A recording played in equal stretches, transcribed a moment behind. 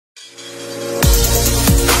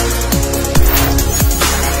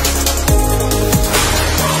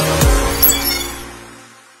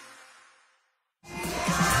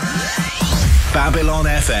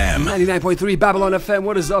FM. 99.3 Babylon FM.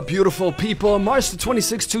 What is up, beautiful people? March the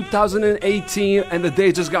 26th, 2018, and the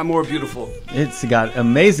day just got more beautiful. It's got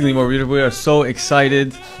amazingly more beautiful. We are so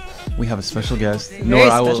excited. We have a special guest. Very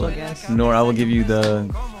special guest. Nor I will give you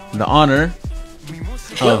the honor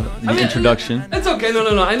of the introduction. It's okay.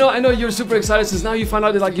 No. I know you're super excited since now you found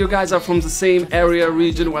out that like you guys are from the same area,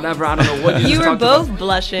 region, whatever. I don't know what you were both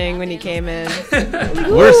blushing when you came in.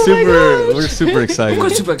 We're super excited. We're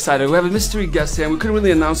super excited. We have a mystery guest here, and we couldn't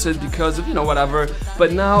really announce it because of whatever.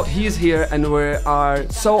 But now he's here, and we are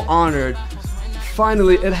so honored.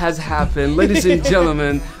 Finally, it has happened, ladies and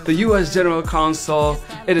gentlemen. The U.S. General Consul.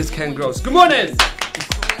 It is Ken Gross. Good morning.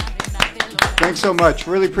 Thanks so much.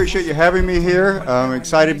 Really appreciate you having me here. I'm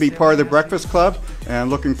excited to be part of the Breakfast Club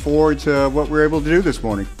and looking forward to what we're able to do this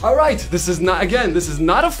morning. All right. This is not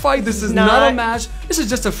a fight. This is not a match. This is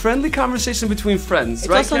just a friendly conversation between friends. It's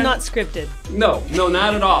right, also Ken? not scripted. No,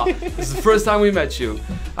 not at all. This is the first time we met you.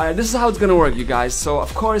 All right, this is how it's going to work, you guys. So,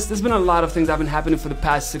 of course, there's been a lot of things that have been happening for the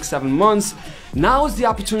past 6-7 months. Now is the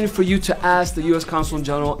opportunity for you to ask the U.S. Consul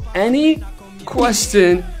General any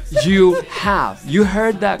question you have. You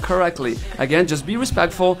heard that correctly. Again, just be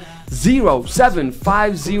respectful.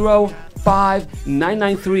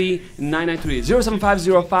 07505993993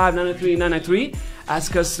 07505993993.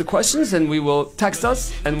 Ask us the questions and we will text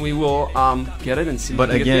us and we will get it and see. But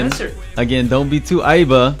if we get the answer. again, don't be too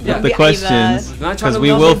aiba with the questions because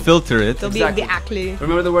we will filter it. Don't Exactly. be acly.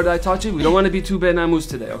 Remember the word I taught you? We don't want to be too benamus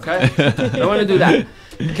today, okay? Don't want to do that.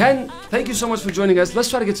 Ken, thank you so much for joining us.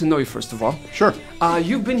 Let's try to get to know you first of all. Sure.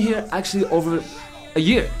 You've been here actually over a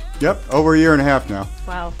year. Yep, over a year and a half now.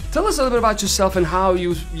 Wow. Tell us a little bit about yourself and how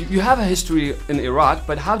you have a history in Iraq,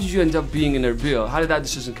 but how did you end up being in Erbil? How did that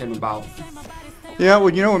decision come about? Yeah,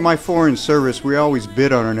 well, in my foreign service, we always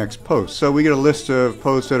bid on our next post. So we get a list of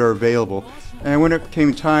posts that are available. And when it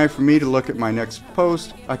came time for me to look at my next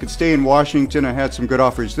post, I could stay in Washington. I had some good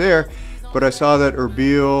offers there, but I saw that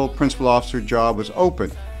Erbil principal officer job was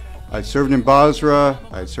open. I'd served in Basra,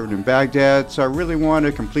 I'd served in Baghdad, so I really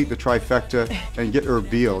wanted to complete the trifecta and get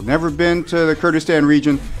Erbil. Never been to the Kurdistan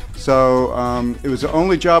region, so it was the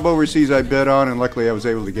only job overseas I bid on, and luckily I was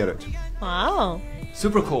able to get it. Wow.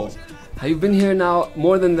 Super cool. You've been here now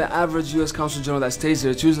more than the average U.S. Consul General that stays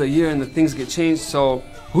here. It's usually a year and the things get changed. So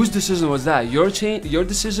whose decision was that? Your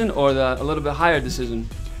decision or a little bit higher decision?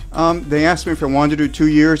 They asked me if I wanted to do 2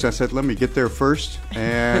 years. I said, let me get there first.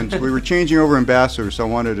 And we were changing over ambassadors, so I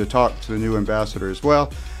wanted to talk to the new ambassador as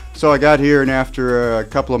well. So I got here, and after a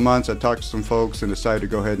couple of months, I talked to some folks and decided to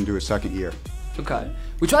go ahead and do a second year. Okay.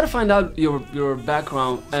 We try to find out your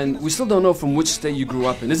background, and we still don't know from which state you grew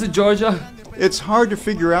up in. Is it Georgia? It's hard to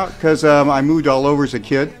figure out because I moved all over as a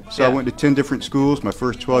kid. So I went to 10 different schools, my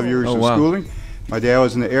first 12 years of schooling. My dad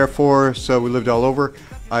was in the Air Force, so we lived all over.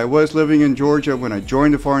 I was living in Georgia when I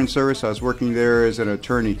joined the Foreign Service. I was working there as an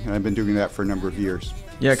attorney, and I've been doing that for a number of years.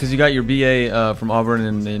 Yeah, because you got your BA from Auburn,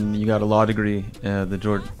 and then you got a law degree at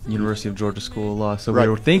the University of Georgia School of Law. So we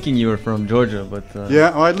were thinking you were from Georgia, but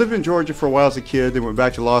yeah, well, I lived in Georgia for a while as a kid. Then went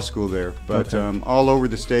back to law school there, but all over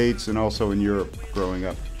the states and also in Europe growing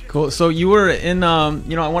up. Cool. So you were in. I want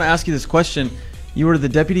to ask you this question. You were the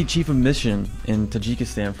deputy chief of mission in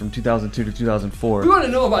Tajikistan from 2002 to 2004. We want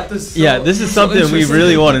to know about this. Yeah, this is something we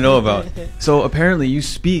really want to know about. So apparently you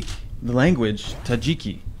speak the language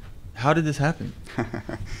Tajiki. How did this happen?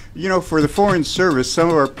 For the Foreign Service, some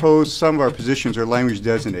of our posts, some of our positions are language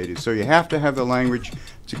designated. So you have to have the language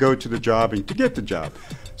to go to the job and to get the job.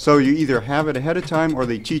 So you either have it ahead of time or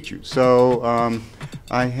they teach you. So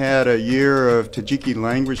I had a year of Tajiki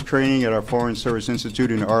language training at our Foreign Service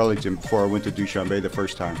Institute in Arlington before I went to Dushanbe the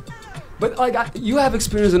first time. But you have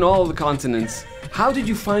experience in all the continents. How did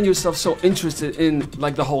you find yourself so interested in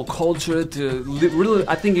the whole culture? Really,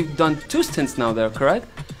 I think you've done 2 stints now there, correct?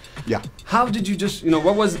 Yeah. How did you just,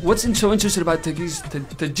 what's so interesting about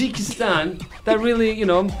Tajikistan that really,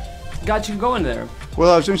 got you going there?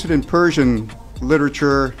 Well, I was interested in Persian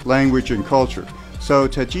literature, language, and culture. So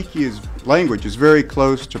Tajiki language is very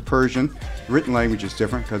close to Persian. Written language is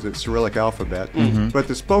different because it's Cyrillic alphabet, but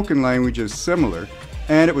the spoken language is similar,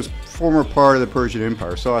 and it was former part of the Persian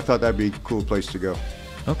Empire. So I thought that'd be a cool place to go.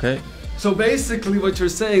 Okay. So basically what you're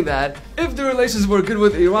saying that if the relations were good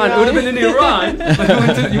with Iran, it would have been in Iran,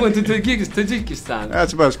 but you went to Tajikistan.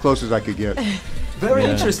 That's about as close as I could get. Very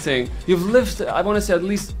interesting. You've lived, I want to say, at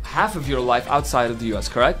least half of your life outside of the U.S.,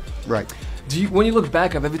 correct? Right. When you look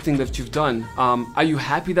back at everything that you've done, are you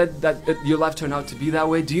happy that your life turned out to be that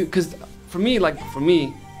way? Because for me,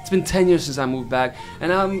 it's been 10 years since I moved back,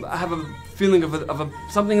 and I have a feeling of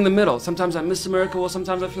something in the middle. Sometimes I miss America, well,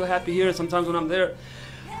 sometimes I feel happy here, sometimes when I'm there.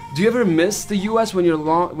 Do you ever miss the U.S. when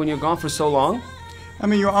you're gone for so long? I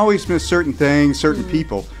mean, you always miss certain things, certain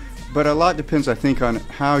people, but a lot depends, I think, on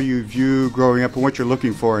how you view growing up and what you're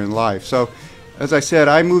looking for in life. So, as I said,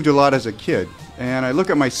 I moved a lot as a kid, and I look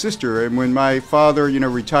at my sister, and when my father,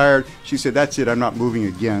 retired, she said, "That's it, I'm not moving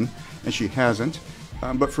again," and she hasn't.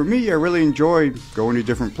 But for me, I really enjoy going to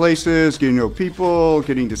different places, getting to know people,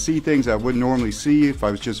 getting to see things I wouldn't normally see if I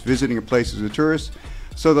was just visiting a place as a tourist.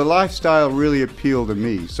 So the lifestyle really appealed to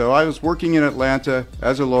me. So I was working in Atlanta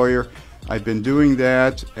as a lawyer. I've been doing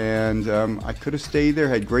that, and I could have stayed there,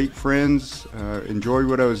 had great friends, enjoyed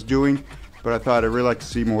what I was doing, but I thought I'd really like to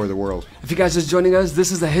see more of the world. If you guys are joining us,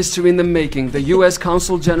 this is a history in the making. The U.S.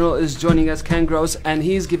 Consul General is joining us, Ken Gross, and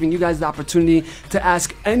he's giving you guys the opportunity to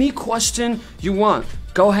ask any question you want.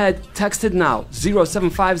 Go ahead, text it now,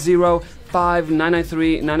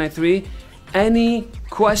 0750-5993-993. Any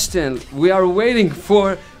question. We are waiting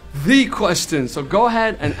for the question. So go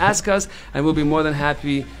ahead and ask us, and we'll be more than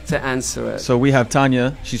happy to answer it. So we have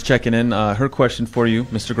Tanya. She's checking in. Her question for you,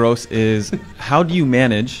 Mr. Gross, is how do you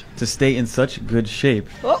manage to stay in such good shape?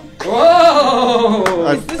 Oh. Whoa!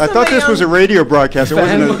 I thought this was a radio broadcast. It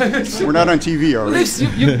wasn't. We're not on TV, are we?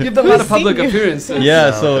 You've done a lot of public appearances.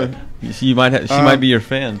 Yeah, so she might be your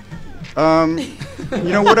fan.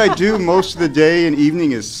 What I do most of the day and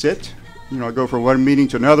evening is sit. I go from one meeting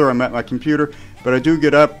to another. I'm at my computer, but I do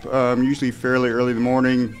get up usually fairly early in the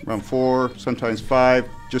morning, around 4, sometimes 5,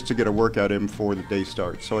 just to get a workout in before the day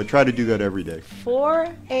starts. So I try to do that every day. 4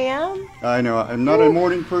 a.m.? I know. I'm not a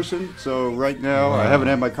morning person, so right now I haven't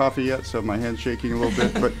had my coffee yet, so my hand's shaking a little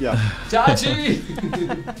bit, but yeah. Chachi!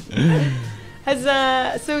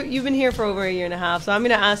 So you've been here for over a year and a half, so I'm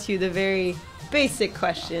going to ask you the very basic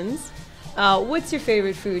questions. What's your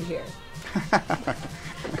favorite food here?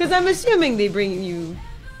 Because I'm assuming they bring you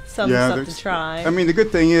some stuff to try. I mean, the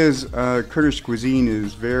good thing is Kurdish cuisine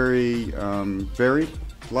is very varied.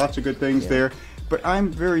 Lots of good things there. But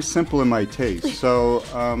I'm very simple in my taste. So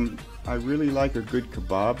I really like a good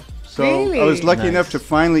kebab. So really? I was lucky enough to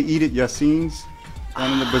finally eat at Yassine's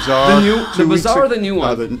down in the bazaar. The bazaar or the new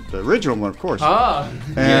one? The original one, of course. Ah.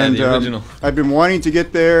 And yeah, the original. I've been wanting to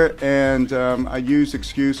get there, and I used the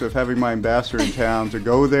excuse of having my ambassador in town to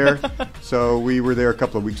go there. So we were there a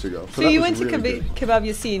couple of weeks ago. So you went to Kebab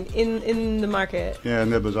Yassine in the market? Yeah, in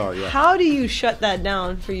the bazaar, yeah. How do you shut that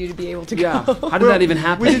down for you to be able to go? Yeah. How did that even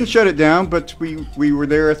happen? We didn't shut it down, but we were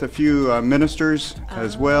there with a few ministers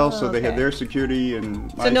as well, so they had their security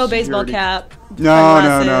and my So no security. baseball cap?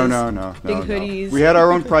 No. Big hoodies? We had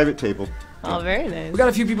our own private table. Oh, very nice. We got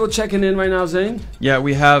a few people checking in right now, Zane. Yeah,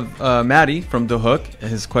 we have Maddie from The Hook.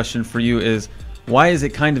 His question for you is, why is it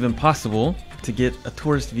kind of impossible to get a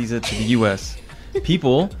tourist visa to the U.S.?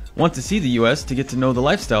 People want to see the U.S. to get to know the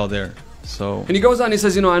lifestyle there. So. And he goes on, he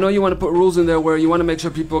says, I know you want to put rules in there where you want to make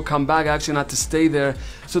sure people come back, actually not to stay there.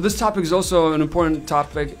 So this topic is also an important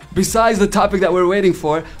topic, besides the topic that we're waiting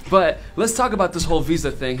for. But let's talk about this whole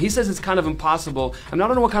visa thing. He says it's kind of impossible. I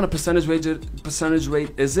don't know what kind of percentage rate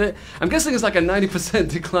is it. I'm guessing it's like a 90%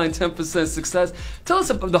 decline, 10% success. Tell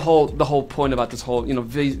us about the whole point about this whole,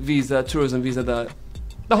 visa, tourism visa,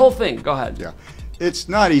 the whole thing. Go ahead. Yeah. It's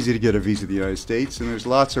not easy to get a visa to the United States, and there's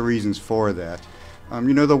lots of reasons for that.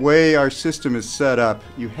 The way our system is set up,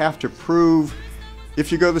 you have to prove, if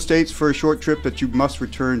you go to the States for a short trip, that you must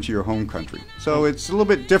return to your home country. So it's a little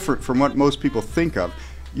bit different from what most people think of.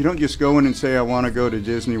 You don't just go in and say, I want to go to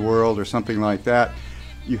Disney World or something like that.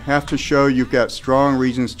 You have to show you've got strong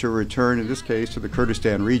reasons to return, in this case, to the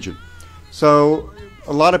Kurdistan region. So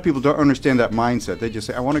a lot of people don't understand that mindset. They just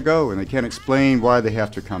say, I want to go, and they can't explain why they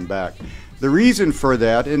have to come back. The reason for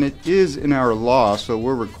that, and it is in our law, so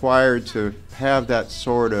we're required to have that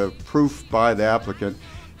sort of proof by the applicant,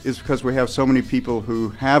 is because we have so many people who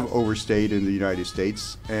have overstayed in the United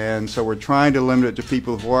States, and so we're trying to limit it to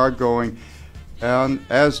people who are going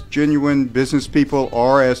as genuine business people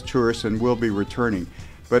or as tourists and will be returning.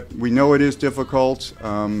 But we know it is difficult.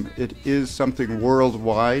 It is something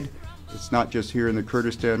worldwide. It's not just here in the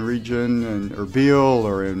Kurdistan region, in Erbil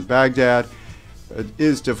or in Baghdad. It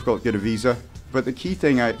is difficult to get a visa, but the key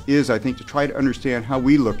thing is, I think, to try to understand how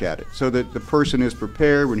we look at it so that the person is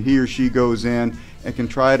prepared when he or she goes in and can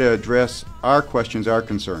try to address our questions, our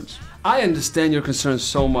concerns. I understand your concerns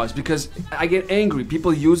so much because I get angry.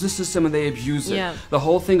 People use the system and they abuse it. Yeah. The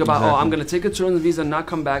whole thing about, I'm going to take a tourism visa and not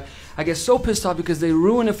come back. I get so pissed off because they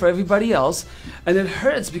ruin it for everybody else, and it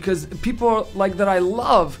hurts because people like that I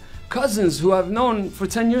love, cousins who I've known for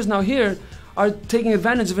 10 years now here, are taking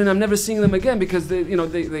advantage of it, and I'm never seeing them again because they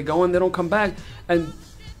go and they don't come back. And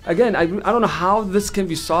again, I don't know how this can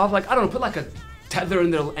be solved. Like, I don't know, put like a tether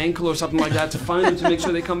in their ankle or something like that to find them to make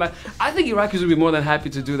sure they come back. I think Iraqis would be more than happy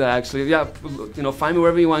to do that, actually. Yeah, you know, find me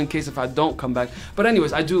wherever you want in case if I don't come back. But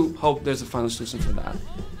anyways, I do hope there's a final solution for that.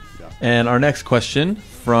 And our next question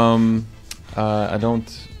from, I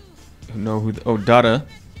don't know who, Dada.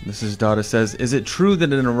 This is Dada says, is it true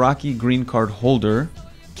that an Iraqi green card holder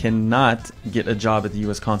cannot get a job at the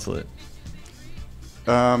U.S. Consulate?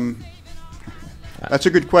 That's a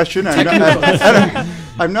good question.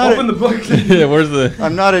 I'm not Open the book. Yeah, where's the...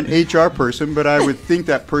 I'm not an HR person, but I would think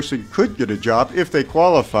that person could get a job if they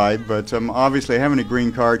qualified. But obviously, having a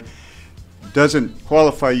green card doesn't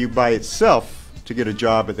qualify you by itself to get a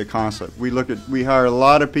job at the consulate. We hire a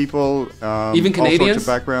lot of people, even Canadians, all sorts of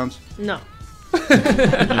backgrounds. No.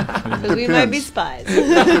 Because we might be spies.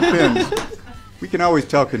 Depends. We can always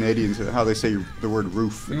tell Canadians how they say the word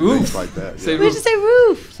roof and things like that. Say We just say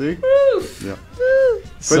roof. See? roof. Yeah.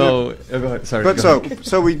 Roof. So, go ahead. Sorry. But go ahead.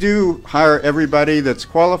 so we do hire everybody that's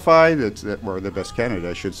qualified. Or the best candidate,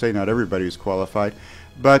 I should say. Not everybody is qualified,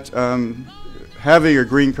 but having a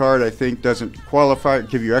green card, I think, doesn't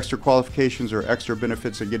give you extra qualifications or extra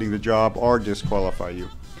benefits of getting the job, or disqualify you.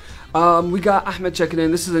 We got Ahmed checking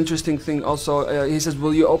in. This is an interesting thing also. He says,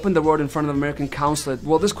 will you open the road in front of the American consulate?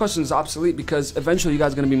 Well, this question is obsolete because eventually you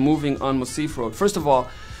guys are going to be moving on Musif Road. First of all,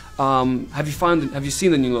 have you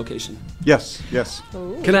seen the new location? Yes, yes.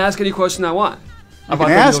 Ooh. Can I ask any question I want? You can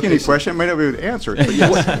ask any question. I might not be able to answer it, but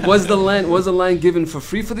yes. Was the land given for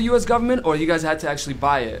free for the U.S. government, or you guys had to actually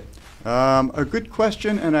buy it? A good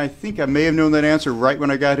question, and I think I may have known that answer right when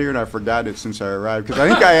I got here, and I forgot it since I arrived, because I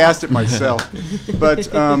think I asked it myself. But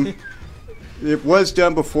it was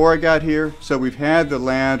done before I got here, so we've had the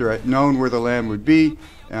land, or I'd known where the land would be,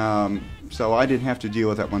 so I didn't have to deal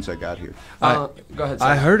with that once I got here. Go ahead.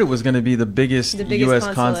 I heard it was going to be the biggest U.S.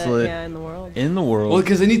 consulate yeah, in the world. in the world. Well,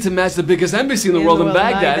 because they need to match the biggest embassy in the world in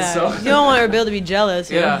Baghdad. So You don't want Erbil to be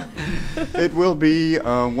jealous. yeah. It will be,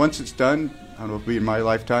 once it's done, I don't know if it'll be in my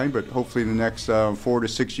lifetime, but hopefully in the next 4 to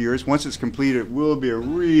 6 years. Once it's completed, it will be a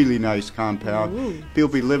really nice compound. Ooh. People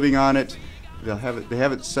will be living on it. They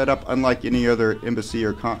have it set up unlike any other embassy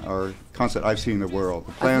or consulate I've seen in the world.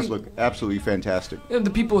 The plans look absolutely fantastic. You know,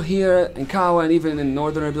 the people here in Kawa and even in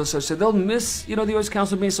northern Erbil said they'll miss, the U.S.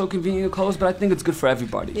 Consul being so convenient and close, but I think it's good for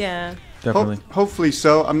everybody. Yeah. Definitely. Hopefully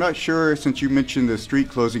so. I'm not sure, since you mentioned the street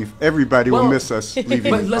closing, if everybody will miss us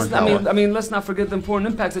leaving But let's, Ankawa. let's not forget the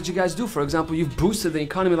important impacts that you guys do. For example, you've boosted the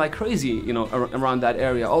economy like crazy, around that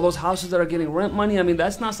area. All those houses that are getting rent money,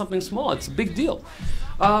 that's not something small. It's a big deal.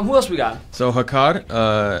 Who else we got? So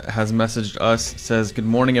Hakar has messaged us, says, good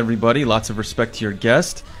morning, everybody. Lots of respect to your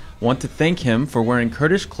guest. Want to thank him for wearing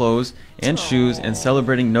Kurdish clothes and shoes and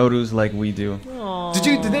celebrating Nowruz like we do. Aww.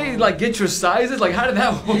 Did they get your sizes? Like, how did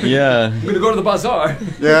that work? Yeah. I'm gonna go to the bazaar.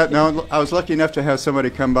 Yeah, no, I was lucky enough to have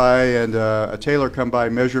somebody come by and a tailor come by,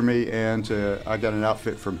 measure me, and I got an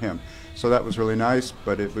outfit from him. So that was really nice,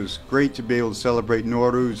 but it was great to be able to celebrate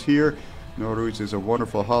Nowruz here. Nowruz is a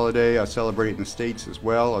wonderful holiday. I celebrate it in the States as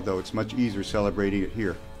well, although it's much easier celebrating it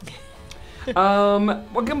here. Well,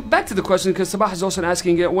 back to the question, because Sabah is also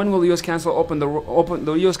asking it, when will the U.S. Consul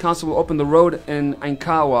the U.S. Consul will open the road in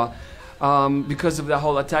Ankawa because of that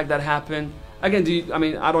whole attack that happened? Again,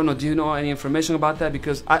 I don't know. Do you know any information about that?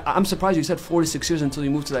 Because I'm surprised you said 46 years until you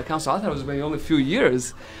moved to that council. I thought it was maybe only a few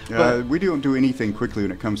years. We don't do anything quickly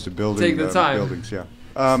when it comes to building Take the time. buildings. Yeah.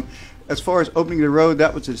 As far as opening the road,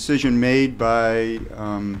 that was a decision made by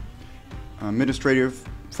administrative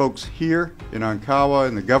folks here in Ankawa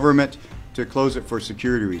and the government to close it for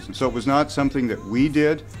security reasons. So it was not something that we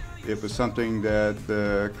did. It was something that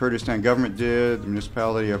the Kurdistan government did, the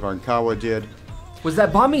municipality of Ankawa did. Was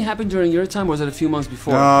that bombing happened during your time, or was it a few months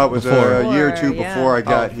before? No, it was Before. a year or two Yeah. before I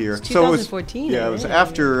got here. It's So it was 2014. yeah, it was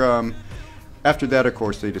after that, of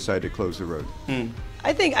course, they decided to close the road.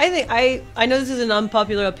 I know this is an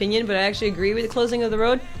unpopular opinion, but I actually agree with the closing of the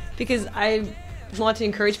road because I want to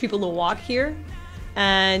encourage people to walk here.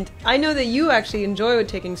 And I know that you actually enjoy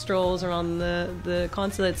taking strolls around the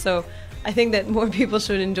consulate, so I think that more people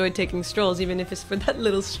should enjoy taking strolls, even if it's for that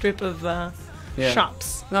little strip of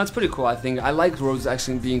shops. No, it's pretty cool. I think I like roads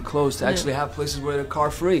actually being closed to actually have places where they're car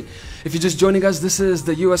free. If you're just joining us, this is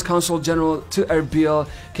the U.S. Consul General to Erbil,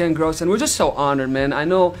 Ken Gross, and we're just so honored, man. I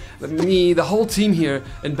know me, the whole team here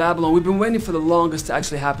in Babylon, we've been waiting for the longest to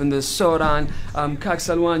actually happen. This Soran, Kak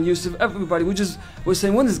Salwan, Yusuf, everybody. We're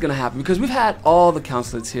saying when is this gonna happen, because we've had all the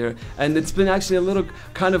consulates here, and it's been actually a little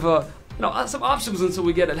kind of a some obstacles until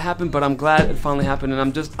we get it happen. But I'm glad it finally happened, and I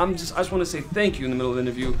just want to say thank you in the middle of the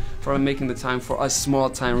interview for making the time for us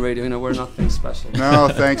small-time radio. You know, we're nothing special. No,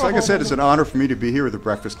 thanks. Like I said, it's an honor for me to be here with the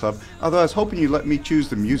Breakfast Club. Although I was hoping you'd let me choose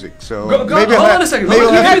the music. So maybe hold on a second. Maybe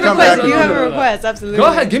I'll have to come back. You have a request, absolutely. Go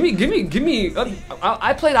ahead, give me.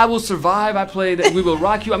 I played "I Will Survive." I played "We Will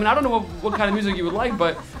Rock You." I mean, I don't know what kind of music you would like,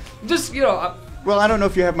 but just Well, I don't know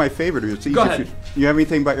if you have my favorite. It's easy. Go ahead. You have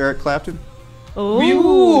anything by Eric Clapton?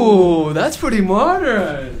 Ooh, that's pretty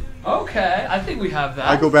modern. Okay, I think we have that.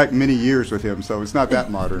 I go back many years with him, so it's not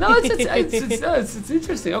that modern. No, it's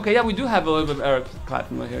interesting. Okay, yeah, we do have a little bit of Eric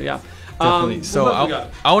Clapton right here. Yeah, Definitely. So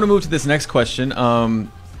I want to move to this next question.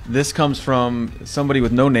 This comes from somebody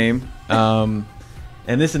with no name, and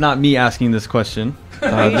this is not me asking this question.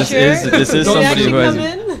 This is somebody who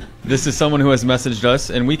has. This is someone who has messaged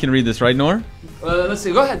us, and we can read this, right, Noor? Let's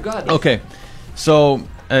see. Go ahead. Okay. So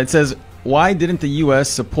it says, why didn't the U.S.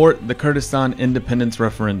 support the Kurdistan independence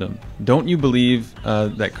referendum? Don't you believe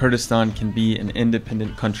that Kurdistan can be an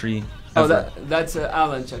independent country? That's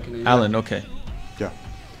Alan checking in. Alan, okay. Yeah.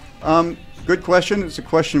 Good question. It's a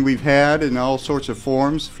question we've had in all sorts of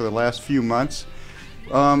forms for the last few months.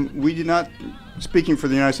 We did not, speaking for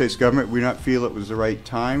the United States government, we do not feel it was the right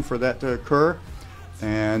time for that to occur.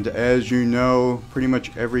 And as you know, pretty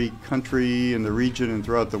much every country in the region and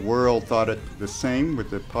throughout the world thought it the same, with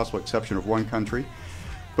the possible exception of one country.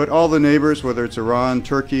 But all the neighbors, whether it's Iran,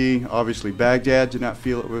 Turkey, obviously Baghdad, did not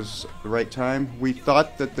feel it was the right time. We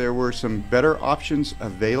thought that there were some better options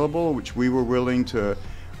available, which we were willing to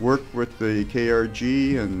work with the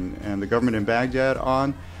KRG and the government in Baghdad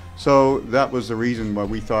on. So that was the reason why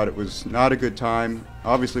we thought it was not a good time.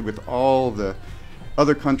 Obviously, with all the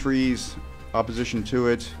other countries' opposition to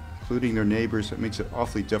it, including their neighbors, it makes it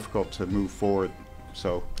awfully difficult to move forward.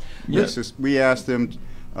 So we asked them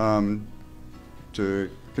to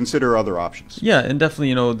consider other options. Yeah, and definitely,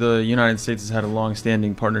 you know, the United States has had a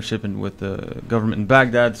long-standing partnership with the government in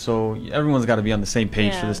Baghdad, so everyone's got to be on the same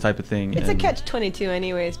page for this type of thing. It's a catch-22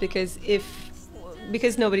 anyways, because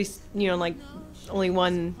nobody's, like, only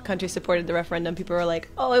one country supported the referendum, people were like,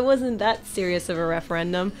 oh, it wasn't that serious of a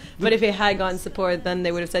referendum. But if it had gotten support, then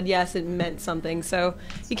they would have said, yes, it meant something. So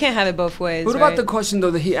you can't have it both ways. What about the question,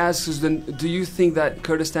 though, that he asks is, then, do you think that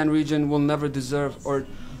Kurdistan region will never deserve or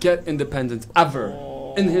get independence ever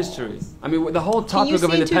in history? I mean, the whole topic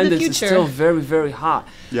of independence is still very, very hot.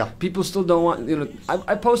 Yeah. People still don't want,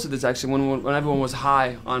 I posted this actually when everyone was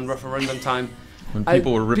high on referendum time. When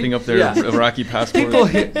people were ripping up their Iraqi passports. People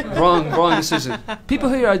here, wrong decision. People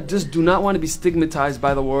here just do not want to be stigmatized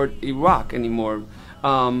by the word Iraq anymore,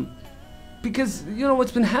 because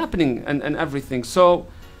what's been happening and everything. So,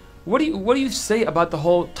 what do you say about the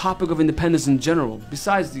whole topic of independence in general,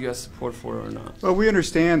 besides the U.S. support for it or not? Well, we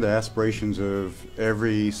understand the aspirations of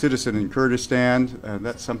every citizen in Kurdistan, and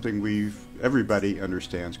that's something everybody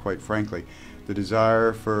understands, quite frankly, the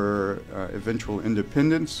desire for eventual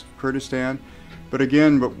independence of Kurdistan. But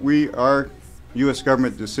again, our U.S.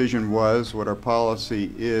 government decision was, what our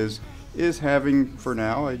policy is having, for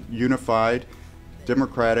now, a unified,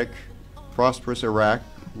 democratic, prosperous Iraq,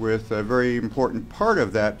 with a very important part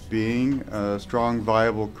of that being a strong,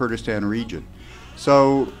 viable Kurdistan region.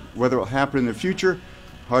 So whether it will happen in the future,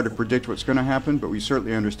 hard to predict what's going to happen, but we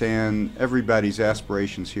certainly understand everybody's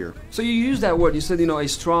aspirations here. So you used that word, you said, a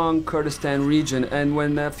strong Kurdistan region, and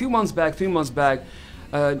when a few months back,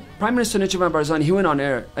 Prime Minister Nicolae Barzani, he went on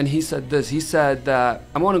air and he said this. He said that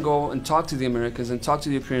I want to go and talk to the Americans and talk to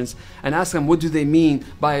the Europeans and ask them what do they mean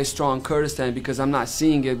by a strong Kurdistan, because I'm not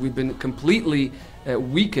seeing it. We've been completely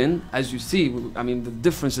weakened, as you see. I mean, the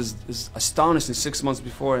difference is astonishing 6 months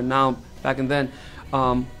before and now, back and then.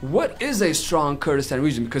 What is a strong Kurdistan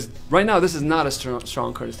region? Because right now this is not a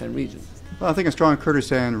strong Kurdistan region. Well, I think a strong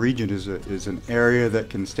Kurdistan region is an area that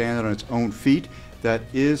can stand on its own feet, that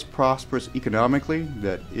is prosperous economically,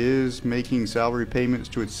 that is making salary payments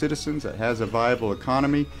to its citizens, that has a viable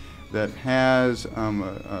economy, that has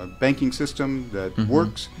a banking system that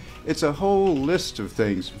works. It's a whole list of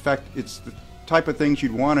things. In fact, it's the type of things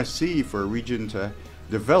you'd want to see for a region to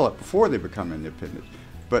develop before they become independent.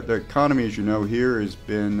 But the economy, as you know, here has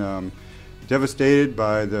been devastated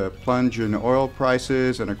by the plunge in oil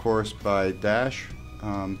prices and, of course, by Daesh.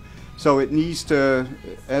 So it needs to,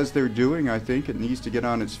 as they're doing, I think, it needs to get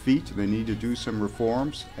on its feet. They need to do some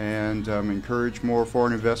reforms and encourage more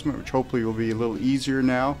foreign investment, which hopefully will be a little easier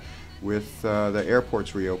now with the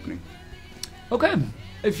airports reopening. Okay.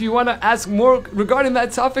 If you want to ask more regarding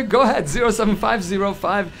that topic, go ahead,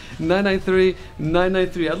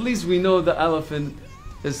 07505-993-993. At least we know the elephant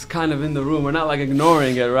is kind of in the room. We're not like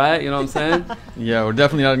ignoring it, right? You know what I'm saying? Yeah, we're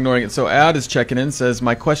definitely not ignoring it. So Ad is checking in, says,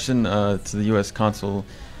 my question to the U.S. consul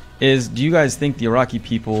is, do you guys think the Iraqi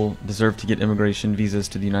people deserve to get immigration visas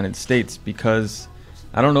to the United States? Because,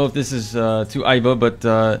 I don't know if this is to Aiba, but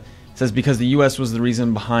it says because the U.S. was the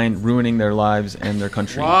reason behind ruining their lives and their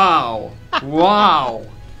country. Wow. Wow.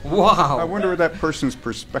 Wow. I wonder what that person's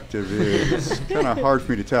perspective is. It's kind of hard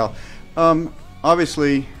for me to tell.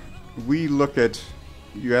 Obviously, we look at,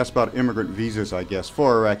 you asked about immigrant visas, I guess,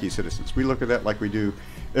 for Iraqi citizens. We look at that like we do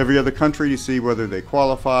every other country to see whether they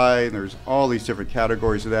qualify, and there's all these different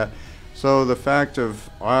categories of that. So the fact of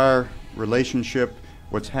our relationship,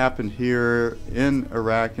 what's happened here in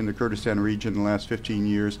Iraq, in the Kurdistan region in the last 15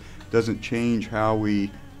 years, doesn't change how we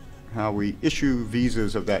issue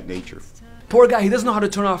visas of that nature. Poor guy, he doesn't know how to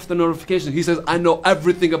turn off the notification. He says, I know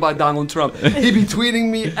everything about Donald Trump. He be tweeting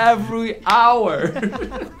me every hour.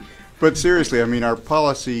 But seriously, I mean, our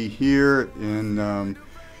policy here in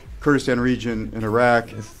Kurdistan region in Iraq,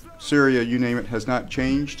 Syria, you name it, has not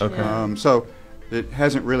changed. Okay. So it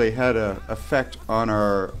hasn't really had an effect on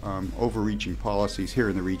our overreaching policies here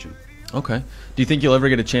in the region. Okay. Do you think you'll ever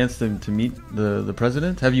get a chance to meet the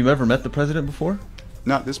president? Have you ever met the president before?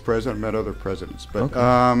 Not this president, I've met other presidents. But Okay.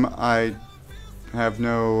 I have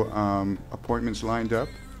no appointments lined up.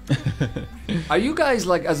 Are you guys,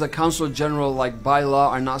 like, as a consul general, like, by law,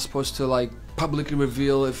 are not supposed to, like, publicly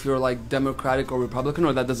reveal if you're, like, Democratic or Republican,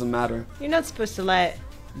 or that doesn't matter? You're not supposed to let.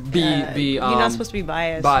 You're you're not supposed to be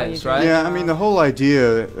biased. biased, right? Yeah, I mean, the whole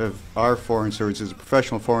idea of our foreign service is a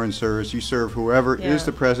professional foreign service. You serve whoever Yeah. is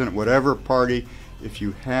the president, whatever party. If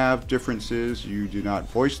you have differences, you do not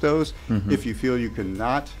voice those. If you feel you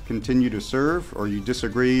cannot continue to serve or you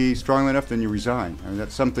disagree strongly enough, then you resign. I mean,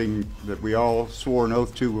 that's something that we all swore an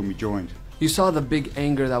oath to when we joined. You saw the big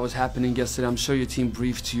anger that was happening yesterday. I'm sure your team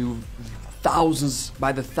briefed you.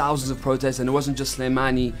 By the thousands of protests, and it wasn't just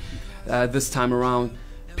Slimani this time around.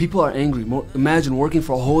 People are angry. Imagine working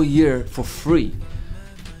for a whole year for free.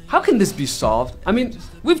 How can this be solved? I mean,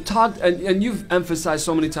 we've talked, and you've emphasized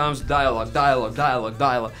so many times, dialogue, dialogue, dialogue,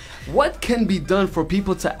 dialogue. What can be done for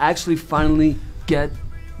people to actually finally get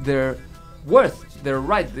their worth, their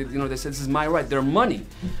right? You know, they said, this is my right, their money.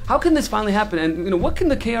 How can this finally happen? And, you know, what can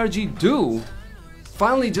the KRG do?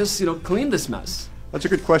 Finally just, you know, clean this mess. That's a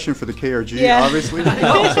good question for the KRG, Yeah. obviously.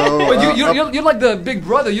 No, So, but you're like the big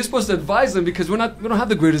brother. You're supposed to advise them because we don't have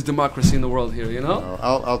the greatest democracy in the world here, you know?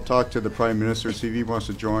 I'll talk to the Prime Minister, see if he wants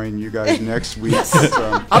to join you guys next week.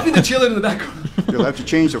 But, I'll be the cheerleader in the background. you'll have to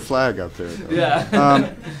change the flag out there, though.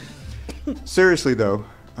 Yeah. Seriously, though,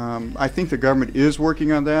 I think the government is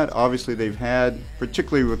working on that. Obviously, they've had,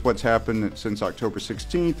 particularly with what's happened since October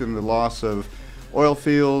 16th and the loss of oil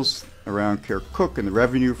fields around Kirkuk and the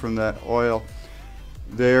revenue from that oil,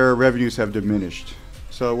 their revenues have diminished.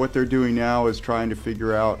 So what they're doing now is trying to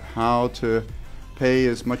figure out how to pay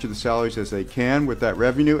as much of the salaries as they can with that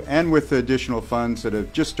revenue and with the additional funds that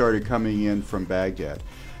have just started coming in from Baghdad.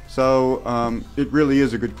 So it really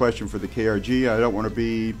is a good question for the KRG. I don't want to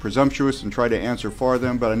be presumptuous and try to answer for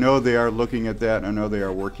them, but I know they are looking at that and I know they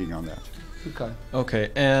are working on that. Okay.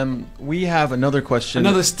 Okay, we have another question.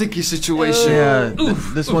 Another sticky situation. Yeah,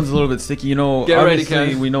 this one's a little bit sticky. You know, Get ready,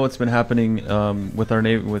 obviously Ken. we know what's been happening with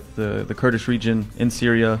with the Kurdish region in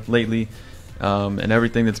Syria lately, and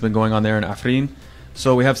everything that's been going on there in Afrin.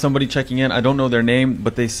 So we have somebody checking in. I don't know their name,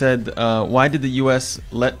 but they said, why did the U.S.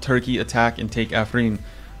 let Turkey attack and take Afrin?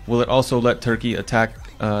 Will it also let Turkey attack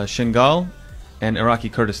Shingal and Iraqi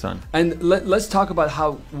Kurdistan? And let's talk about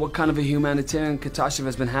what kind of a humanitarian catastrophe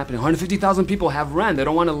has been happening. 150,000 people have ran. They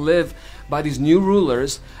don't want to live by these new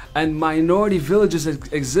rulers. And minority villages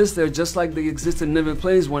exist there just like they existed in Niven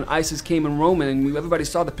Plains when ISIS came in Rome. And everybody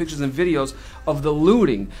saw the pictures and videos of the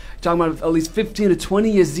looting. Talking about at least 15 to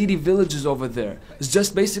 20 Yazidi villages over there. It's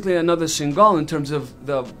just basically another Shingal in terms of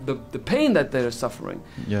the pain that they're suffering.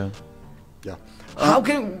 Yeah. Yeah. How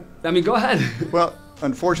can... I mean, go ahead. Well,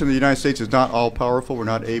 unfortunately, the United States is not all powerful. We're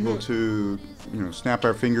not able to, snap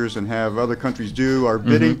our fingers and have other countries do our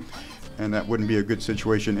bidding, and that wouldn't be a good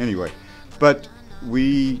situation anyway. But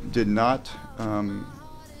we did not.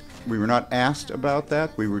 We were not asked about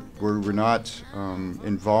that. We were not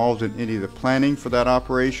involved in any of the planning for that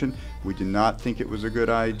operation. We did not think it was a good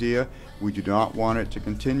idea. We do not want it to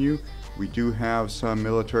continue. We do have some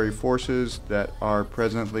military forces that are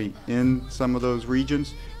presently in some of those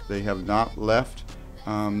regions. They have not left.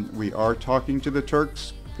 We are talking to the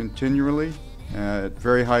Turks continually at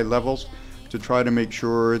very high levels to try to make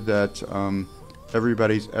sure that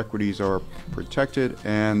everybody's equities are protected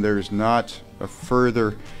and there's not a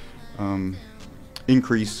further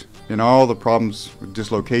increase in all the problems with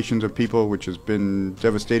dislocations of people, which has been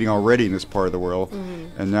devastating already in this part of the world,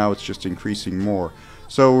 and now it's just increasing more.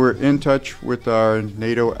 So we're in touch with our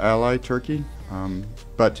NATO ally, Turkey,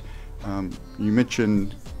 but you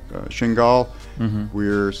mentioned Shingal.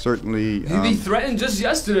 We're certainly... They threatened just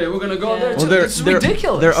yesterday. We're going to go there. Well, Too. It's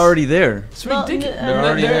ridiculous. They're already there. It's ridiculous. They're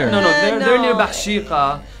already there. They're near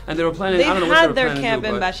Bashika, and they were planning... They've I don't know had what their planning camp to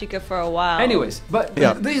do, in but- Bashika for a while. Anyways, but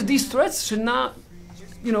Yeah. these threats should not,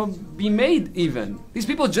 be made even. These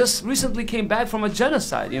people just recently came back from a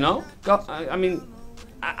genocide, I mean,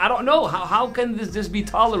 I don't know. How can this be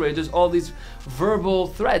tolerated? There's all these verbal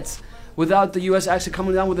threats without the U.S. actually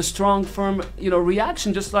coming down with a strong, firm,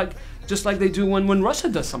 reaction, just like they do when Russia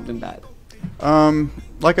does something bad.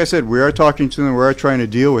 Like I said, we are talking to them. We are trying to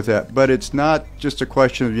deal with that. But it's not just a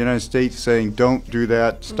question of the United States saying, don't do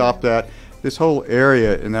that, stop that. This whole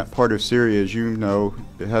area in that part of Syria, as you know,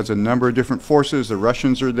 it has a number of different forces. The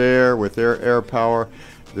Russians are there with their air power.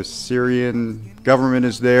 The Syrian government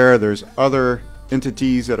is there. There's other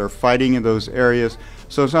entities that are fighting in those areas.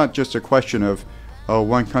 So it's not just a question of,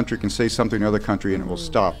 one country can say something to another country and it will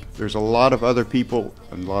stop. There's a lot of other people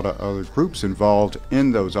and a lot of other groups involved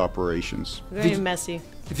in those operations. Very messy.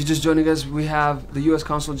 If you're just joining us, we have the U.S.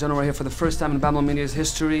 Consul General right here for the first time in Babylon Media's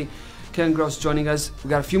history. Ken Gross joining us. We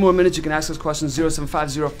got a few more minutes. You can ask us questions.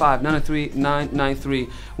 07505-903-993.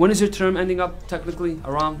 When is your term ending up technically?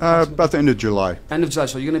 Around? About the end of July. End of July.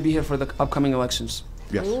 So you're going to be here for the upcoming elections.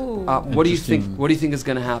 Yes. What do you think? What do you think is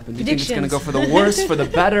going to happen? Do you think it's going to go for the worse, for the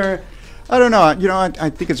better? I don't know. I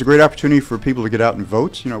think it's a great opportunity for people to get out and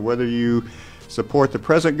vote. Whether you support the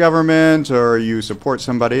present government or you support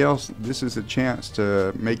somebody else, this is a chance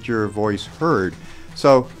to make your voice heard.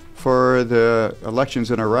 So for the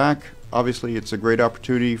elections in Iraq, obviously it's a great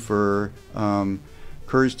opportunity for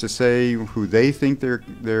Kurds to say who they think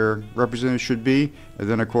their representatives should be. And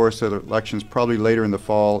then, of course, the elections probably later in the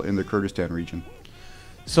fall in the Kurdistan region.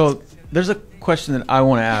 So there's a question that I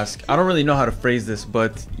want to ask. I don't really know how to phrase this,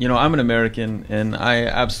 but I'm an American and I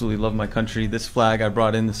absolutely love my country. This flag I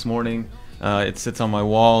brought in this morning, it sits on my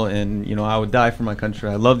wall, and I would die for my country.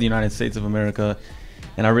 I love the United States of America,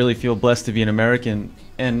 and I really feel blessed to be an American.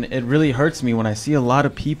 And it really hurts me when I see a lot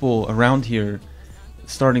of people around here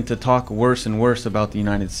starting to talk worse and worse about the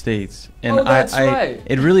United States. And that's right.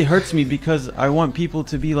 It really hurts me because I want people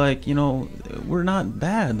to be like, we're not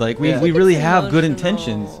bad. Like we really have good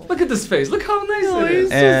intentions. Look at this face. Look how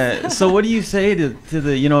nice it is. So what do you say to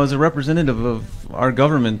the, as a representative of our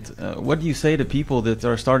government, what do you say to people that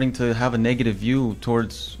are starting to have a negative view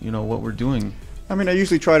towards, what we're doing? I mean, I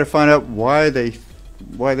usually try to find out why they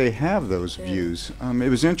have those views. It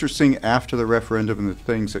was interesting after the referendum and the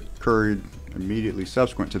things that occurred immediately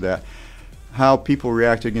subsequent to that, how people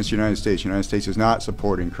reacted against the United States. The United States is not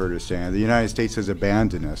supporting Kurdistan. The United States has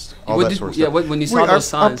abandoned us. All that sort of stuff. When you saw those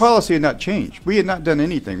signs. Our policy had not changed. We had not done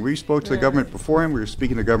anything. We spoke to the government beforehand. We were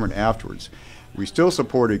speaking to the government afterwards. We still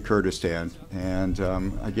supported Kurdistan. And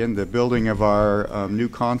again, the building of our new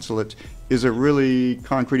consulate is a really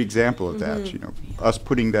concrete example of that. Us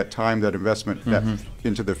putting that time, that investment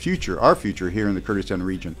into the future, our future here in the Kurdistan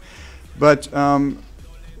region. But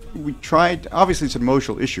we tried, obviously it's an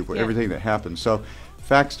emotional issue with everything that happens, so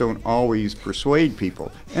facts don't always persuade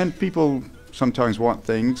people, and people sometimes want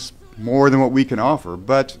things more than what we can offer,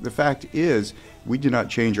 but the fact is we did not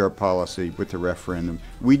change our policy with the referendum.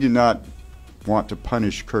 We did not want to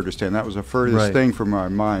punish Kurdistan. That was the furthest thing from our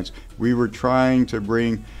minds. We were trying to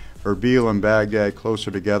bring Erbil and Baghdad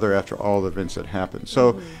closer together after all the events that happened.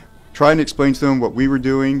 So trying to explain to them what we were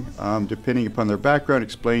doing, depending upon their background,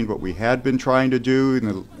 explain what we had been trying to do in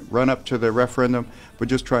the run-up to the referendum, but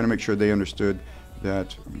just trying to make sure they understood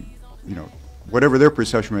that, whatever their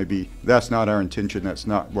perception may be, that's not our intention, that's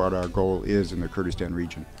not what our goal is in the Kurdistan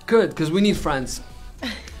region. Good, because we need friends.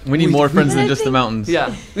 We need more friends than just the mountains.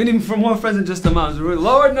 Yeah, we need more friends than just the mountains.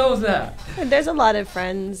 Lord knows that. There's a lot of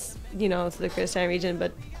friends, to the Kurdistan region,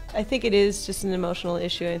 but I think it is just an emotional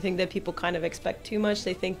issue. I think that people kind of expect too much.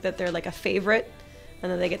 They think that they're like a favorite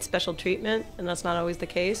and then they get special treatment, and that's not always the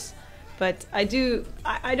case. But I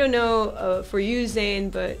don't know for you, Zane,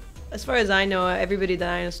 but as far as I know, everybody that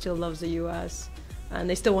I know still loves the U.S. and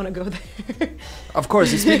they still want to go there. Of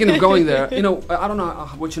course, and speaking of going there, I don't know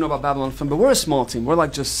what you know about Babylon Film, but we're a small team. We're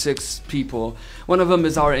like just 6 people. One of them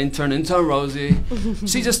is our intern Rosie.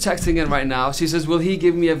 She's just texting in right now. She says, will he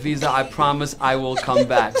give me a visa? I promise I will come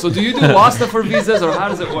back. So do you do WASTA for visas, or how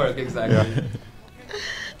does it work exactly?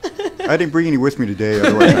 Yeah. I didn't bring any with me today.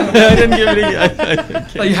 Otherwise, I didn't give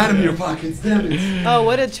any. Like you had them in your pockets, damn it. Oh,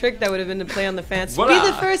 what a trick that would have been to play on the fans. Be Voila.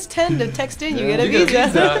 the first 10 to text in. You get a You get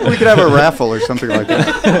a visa. we could have a raffle or something like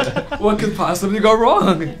that. What could possibly go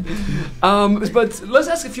wrong? But let's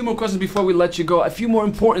ask a few more questions before we let you go. A few more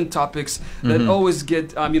important topics that always get,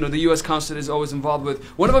 the U.S. Consulate is always involved with.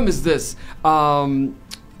 One of them is this.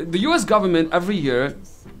 The U.S. government every year,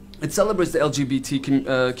 it celebrates the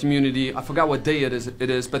LGBT community. I forgot what day it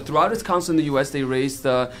is, but throughout its council in the U.S., they raise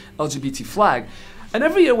the LGBT flag. And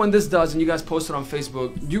every year when this does, and you guys post it on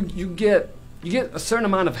Facebook, you get a certain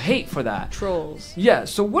amount of hate for that. Trolls. Yeah,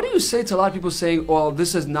 so what do you say to a lot of people saying, well,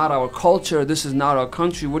 this is not our culture, this is not our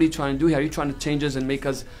country, what are you trying to do here? Are you trying to change us and make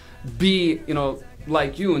us be,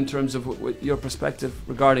 like you in terms of what your perspective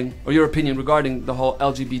regarding, or your opinion regarding the whole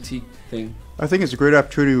LGBT thing? I think it's a great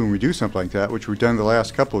opportunity when we do something like that, which we've done the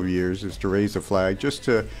last couple of years, is to raise the flag, just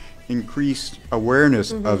to increase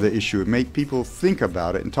awareness of the issue and make people think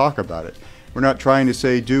about it and talk about it. We're not trying to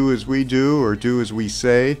say do as we do or do as we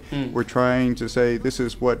say. We're trying to say this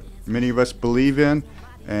is what many of us believe in,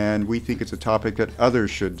 and we think it's a topic that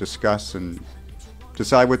others should discuss and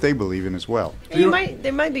decide what they believe in as well. And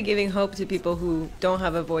they might be giving hope to people who don't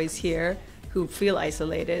have a voice here, who feel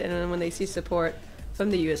isolated, and then when they see support from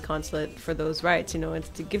the U.S. Consulate for those rights,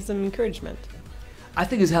 it gives them encouragement. I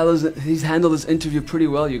think he's handled this interview pretty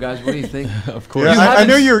well, you guys. What do you think? Of course. Yeah, I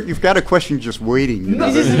know you've got a question just waiting. No,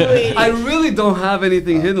 I really don't have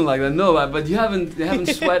anything hidden like that. No, but you haven't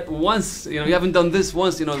sweat once. You haven't done this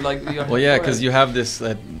once. Like. Well, yeah, because you have this.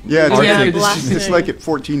 It's like at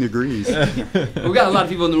 14 degrees. We got a lot of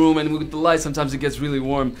people in the room, and with the light, sometimes it gets really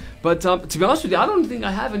warm. But to be honest with you, I don't think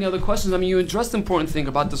I have any other questions. I mean, you addressed the important thing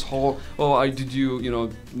about this whole. Did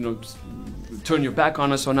you turn your back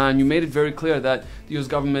on us or not? And you made it very clear that the U.S.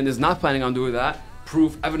 government is not planning on doing that.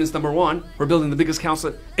 Proof, evidence number one, we're building the biggest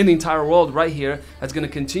consulate in the entire world right here. That's going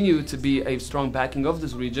to continue to be a strong backing of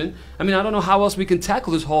this region. I mean, I don't know how else we can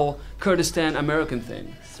tackle this whole Kurdistan American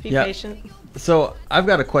thing. Just be patient. So I've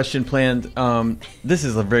got a question planned. This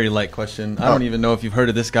is a very light question. I don't even know if you've heard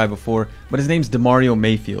of this guy before, but his name's DeMario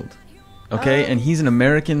Mayfield. Okay, and he's an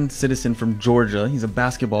American citizen from Georgia. He's a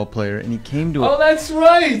basketball player, and he came to. Oh, that's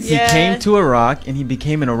right. He came to Iraq, and he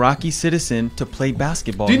became an Iraqi citizen to play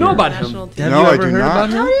basketball. Do you know here. about him? Have you ever heard about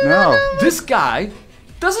him? No. This guy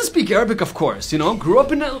doesn't speak Arabic, of course. Grew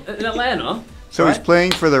up in Atlanta. So he's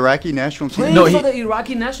playing for the Iraqi national team? Playing for the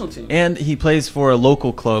Iraqi national team. And he plays for a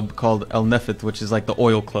local club called El Nefet, which is like the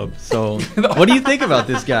oil club. So what do you think about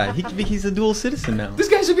this guy? He's a dual citizen now. This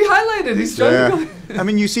guy should be highlighted. He's trying to I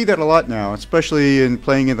mean, you see that a lot now, especially in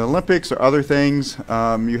playing in the Olympics or other things.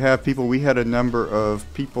 You have people, we had a number of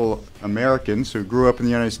people, Americans, who grew up in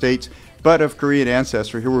the United States, but of Korean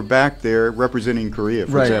ancestry, who were back there representing Korea,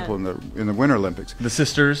 for example, in the Winter Olympics. The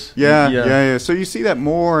sisters. Yeah. So you see that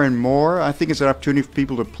more and more. I think it's an opportunity for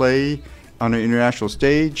people to play on an international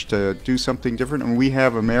stage, to do something different. And we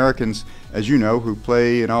have Americans, as you know, who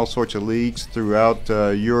play in all sorts of leagues throughout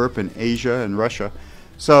Europe and Asia and Russia.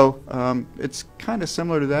 So it's kind of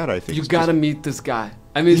similar to that, I think. You got to meet this guy.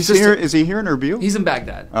 I mean, is he here in Erbil? He's in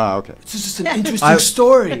Baghdad. Oh, okay. It's just an interesting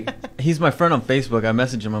story. He's my friend on Facebook. I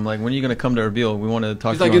messaged him. I'm like, when are you going to come to Erbil? We want to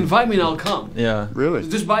talk He's to you. He's like, invite me and I'll come. Yeah. Really?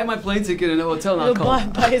 Just buy my plane ticket and a hotel and I'll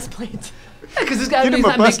come. Buy his plane ticket. Yeah, because this guy Get him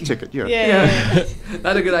a bus ticket. Yeah.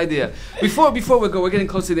 Not a good idea. Before we go, we're getting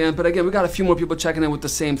close to the end, but again, we got a few more people checking in with the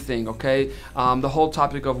same thing, okay? The whole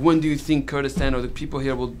topic of when do you think Kurdistan or the people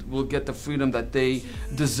here will get the freedom that they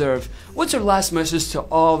deserve? What's your last message to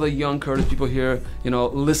all the young Kurdish people here,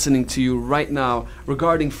 listening to you right now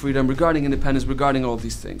regarding freedom, regarding independence, regarding all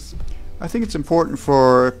these things? I think it's important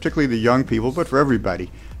for particularly the young people, but for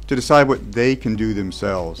everybody, to decide what they can do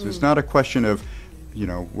themselves. It's not a question of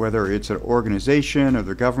whether it's an organization or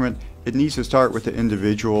the government. It needs to start with the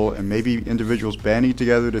individual, and maybe individuals banding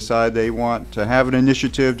together decide they want to have an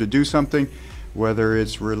initiative to do something, whether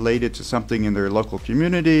it's related to something in their local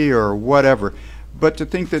community or whatever. But to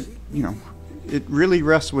think that, it really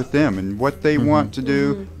rests with them and what they want to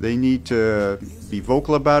do. They need to be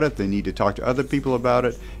vocal about it, they need to talk to other people about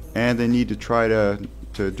it, and they need to try to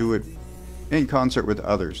do it in concert with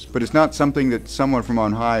others. But it's not something that someone from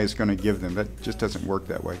on high is going to give them. That just doesn't work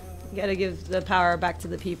that way. You got to give the power back to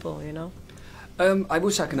the people, I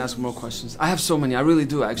wish I could ask more questions. I have so many. I really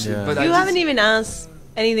do, actually. Yeah. But you haven't even asked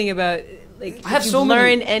anything about, I have so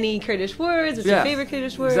learned any Kurdish words. What's your favorite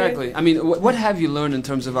Kurdish word? Exactly. I mean, what have you learned in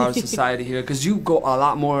terms of our society here? Because you go a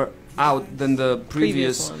lot more out than the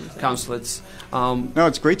previous consulates. No,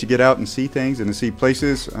 it's great to get out and see things and to see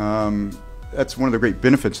places. that's one of the great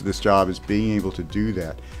benefits of this job, is being able to do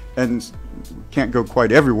that. And can't go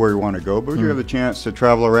quite everywhere you want to go, but you have the chance to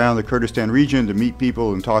travel around the Kurdistan region to meet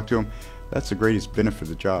people and talk to them. That's the greatest benefit of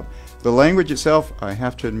the job. The language itself, I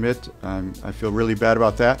have to admit, I feel really bad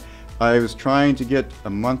about that. I was trying to get a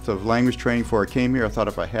month of language training before I came here. I thought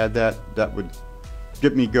if I had that, that would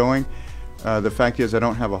get me going. The fact is I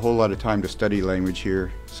don't have a whole lot of time to study language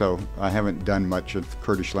here, so I haven't done much of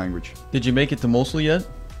Kurdish language. Did you make it to Mosul yet?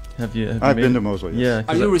 Have you I've made been it? to Mosul, yes.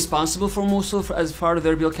 Yeah. Are you responsible for Mosul as part of the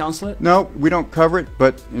Erbil Consulate? No, we don't cover it,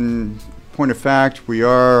 but in point of fact, we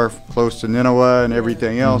are close to Nineveh and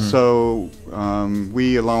everything else, so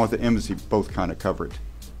we, along with the embassy, both kind of cover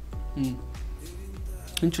it.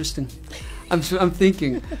 Interesting. I'm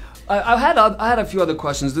thinking. I had a few other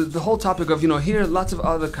questions. The whole topic of, here, lots of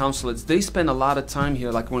other consulates, they spend a lot of time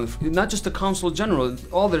here, like not just the consul general,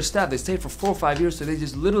 all their staff, they stay for 4 or 5 years, so they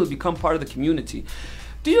just literally become part of the community.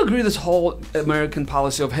 Do you agree with this whole American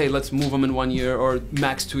policy of, hey, let's move them in 1 year or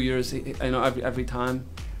max 2 years, every time?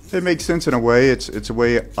 It makes sense in a way. It's a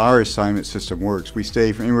way our assignment system works. We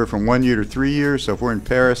stay for anywhere from 1 year to 3 years. So if we're in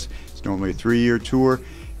Paris, it's normally a 3-year tour.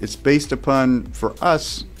 It's based upon, for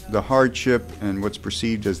us, the hardship and what's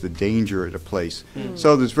perceived as the danger at a place.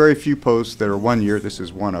 So there's very few posts that are 1 year. This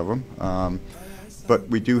is one of them. But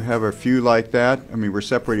we do have a few like that. I mean, we're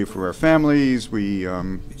separated from our families. We,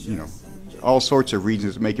 all sorts of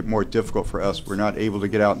reasons make it more difficult for us. We're not able to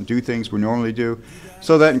get out and do things we normally do.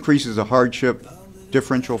 So that increases the hardship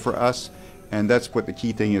differential for us, and that's what the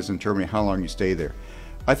key thing is in terms of how long you stay there.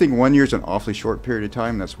 I think 1 year is an awfully short period of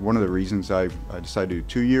time. That's one of the reasons I decided to do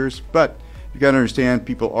 2 years. But you got to understand,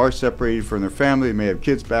 people are separated from their family. They may have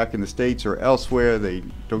kids back in the States or elsewhere. They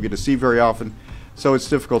don't get to see very often. So it's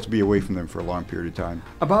difficult to be away from them for a long period of time.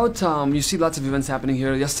 About, you see lots of events happening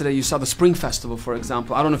here. Yesterday you saw the Spring Festival, for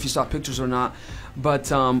example. I don't know if you saw pictures or not, but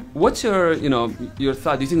what's your, your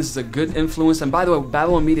thought? Do you think this is a good influence? And by the way,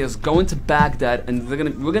 Babylon Media is going to Baghdad, and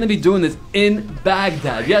we're gonna be doing this in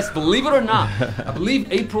Baghdad. Yes, believe it or not. I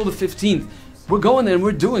believe April the 15th. We're going there and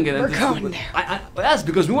we're doing it. We're going there. Yes,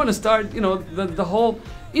 because we want to start, the whole,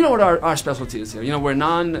 what our specialty is here.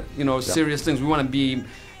 We're serious things. We want to be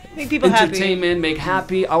make people entertainment, happy. make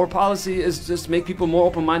happy. Our policy is just make people more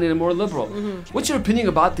open-minded and more liberal. What's your opinion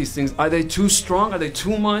about these things? Are they too strong? Are they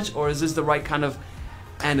too much? Or is this the right kind of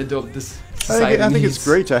antidote this society I think needs? it's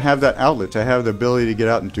great to have that outlet, to have the ability to get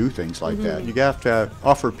out and do things like that. You have to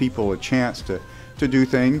offer people a chance to do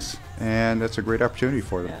things, and that's a great opportunity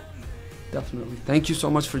for them. Yeah. Definitely. Thank you so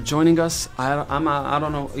much for joining us. I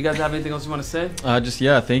don't know. You guys have anything else you want to say?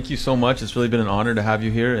 Thank you so much. It's really been an honor to have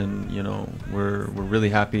you here, and we're really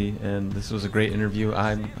happy. And this was a great interview.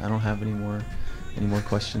 I don't have any more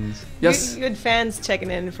questions. Yes. You had fans checking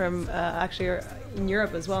in from actually in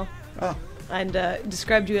Europe as well. Oh. And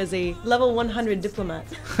described you as a level 100 diplomat.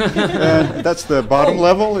 That's the bottom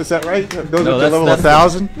level, is that right? Goes up to level that's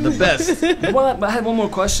 1,000? The best. Well, I had one more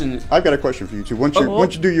question. I've got a question for you two.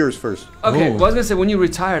 Once you do yours first. Okay, Ooh. well, I was gonna say, when you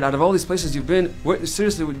retired, out of all these places you've been,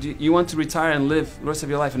 seriously, you want to retire and live the rest of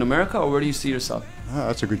your life in America, or where do you see yourself?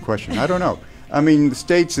 That's a good question. I don't know. I mean, the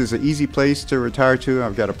States is an easy place to retire to.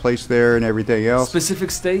 I've got a place there and everything else.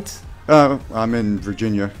 Specific states? I'm in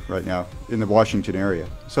Virginia right now, in the Washington area.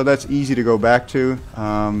 So that's easy to go back to,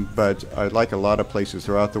 but I like a lot of places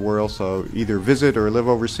throughout the world, so either visit or live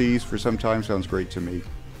overseas for some time sounds great to me.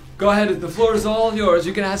 Go ahead, the floor is all yours.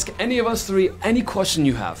 You can ask any of us three any question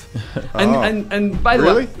you have. And by the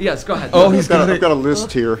Really? way, yes, go ahead. Oh, I've got a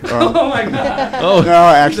list here. Oh my God. Oh,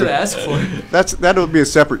 No, You should actually, ask for it. that'll be a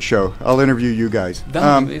separate show. I'll interview you guys.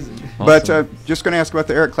 That'd be amazing. But Awesome. just going to ask about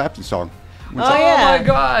the Eric Clapton song. Oh, yeah. my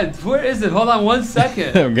God, where is it? Hold on 1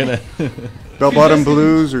 second. I'm gonna. Bell Bottom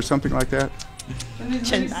Blues or something like that. We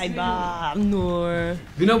should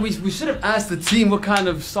have asked the team what kind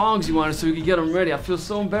of songs you wanted so we could get them ready. I feel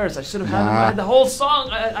so embarrassed. I should have had the whole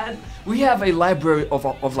song. We have a library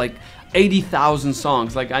of like 80,000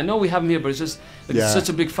 songs. Like, I know we have them here, but it's just it's such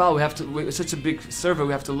a big file. It's such a big server.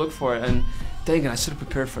 We have to look for it. And dang it, I should have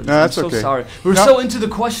prepared for this. No, that's I'm so okay. sorry. We're so into the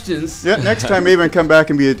questions. Yeah, next time maybe I come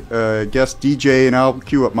back and be a guest DJ and I'll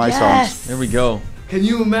cue up my songs. There we go. Can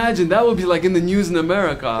you imagine? That would be like in the news in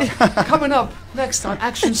America. Coming up next on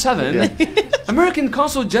Action 7, American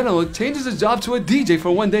Consul General changes his job to a DJ for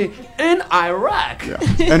 1 day in Iraq. Yeah.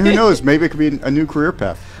 And who knows, maybe it could be a new career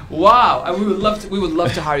path. Wow, and we would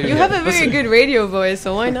love to hire you. You have a very good radio voice,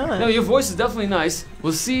 so why not? No, your voice is definitely nice.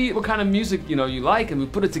 We'll see what kind of music you like, and we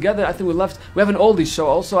put it together. I think we have an oldies show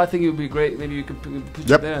also. I think it would be great. Maybe you could put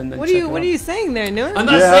you there and then What check are it out. you saying there, Noah? I'm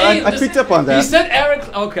not Yeah, saying. I picked up on that. You said Eric.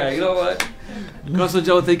 Okay, you know what? Consul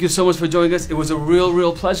Joe, thank you so much for joining us. It was a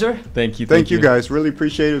real pleasure. Thank you. Thank you guys. Really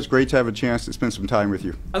appreciate it. It was great to have a chance to spend some time with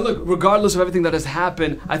you. And look, regardless of everything that has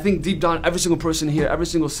happened, I think deep down, every single person here, every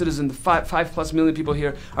single citizen, the 5+ million people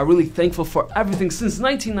here are really thankful for everything since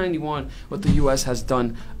 1991, what the U.S. has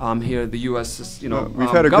done here. The U.S.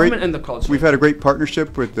 Government and the culture. We've had a great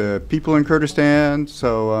partnership with the people in Kurdistan,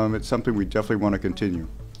 so it's something we definitely want to continue.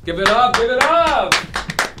 Give it up, give it up!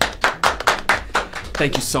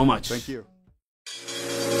 Thank you so much. Thank you.